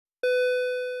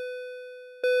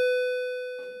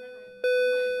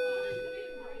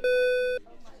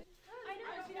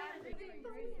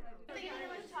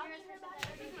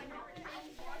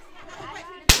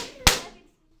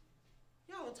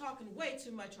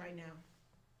much right now.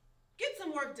 Get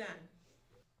some work done.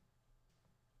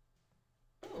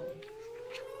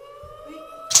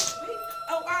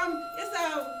 Oh, it's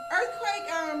a earthquake.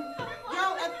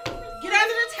 Y'all, get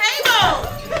under the table.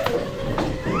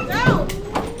 Go.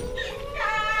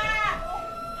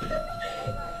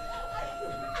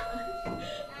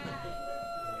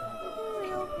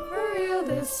 For real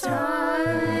this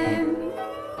time.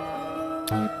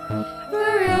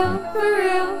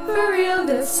 For real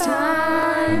this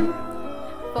time.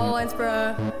 Full lines,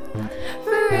 bruh.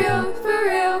 For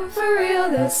real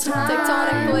this time.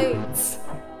 Tectonic plates.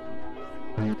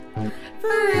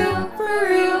 For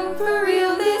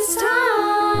real this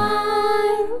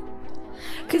time.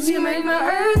 'Cause you made my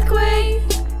earthquake.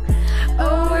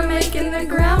 Oh, we're making the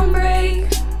ground break.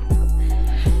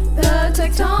 The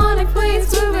tectonic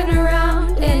plates moving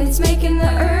around, and it's making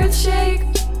the earth shake.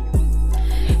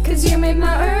 'Cause you made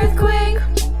my earthquake.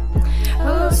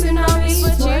 Oh, tsunami's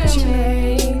what you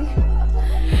make.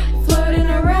 Floating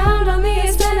around on the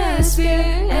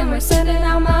hemisphere, and we're sending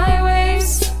out my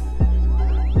waves.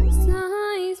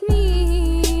 Seismic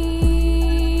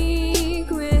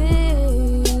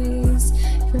waves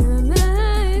from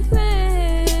earthquakes.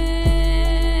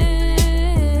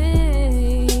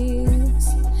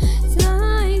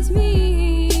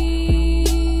 Seismic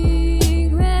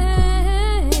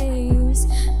waves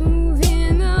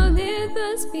moving the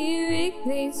lithosphere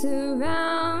plates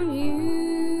around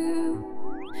you.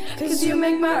 'Cause you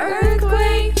make my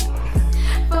earthquake.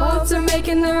 Faults are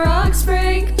making the rocks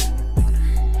break.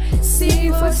 Sea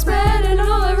floor spreading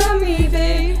all around me,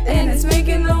 babe, and it's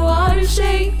making the water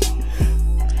shake.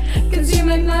 'Cause you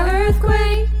make my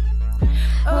earthquake.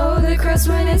 Oh, the crust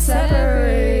when it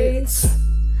separates,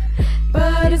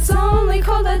 but it's only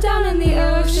cold down in the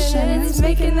ocean, and it's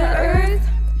making the earth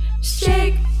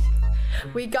shake.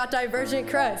 We got divergent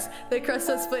crust, the crust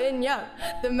is splitting, yeah.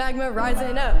 The magma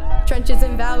rising up, trenches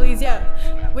and valleys, yeah.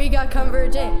 We got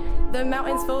convergent, the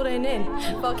mountains folding in,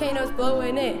 volcanoes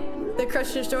blowing in, the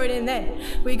crust destroyed, and then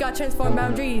we got transformed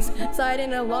boundaries,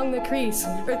 sliding along the crease.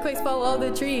 Earthquakes fall all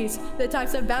the trees, the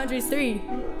types of boundaries 3.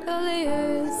 The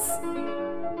layers,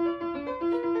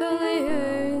 the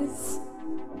layers.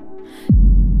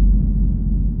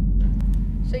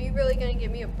 So you really gonna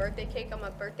give me a birthday cake on my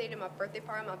birthday to my birthday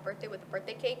party on my birthday with a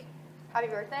birthday cake? Happy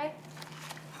birthday.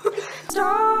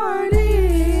 Starting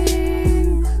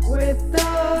with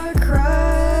the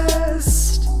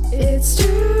crust, it's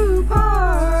 2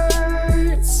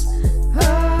 parts,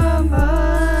 a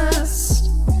must,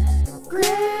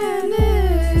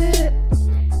 granite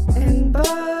and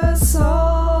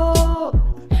basalt,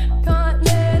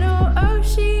 Continental,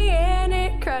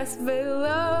 oceanic crust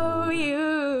below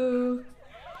you.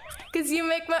 'Cause you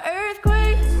make my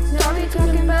earthquake. Now we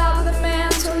talking about the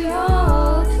mantle,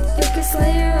 y'all. Thickest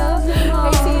layer of them all.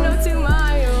 1802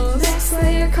 miles. Next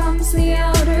layer comes the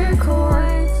outer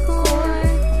core.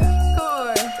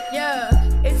 Core, yeah.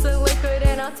 It's a liquid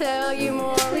and I'll tell you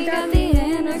more. We got the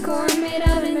inner core made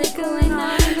out of nickel and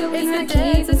iron, but we not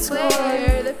keep the score.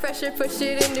 The pressure pushed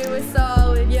it into a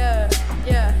solid, yeah,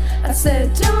 yeah. I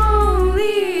said don't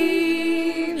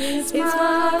leave, it's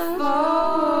my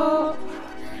fault.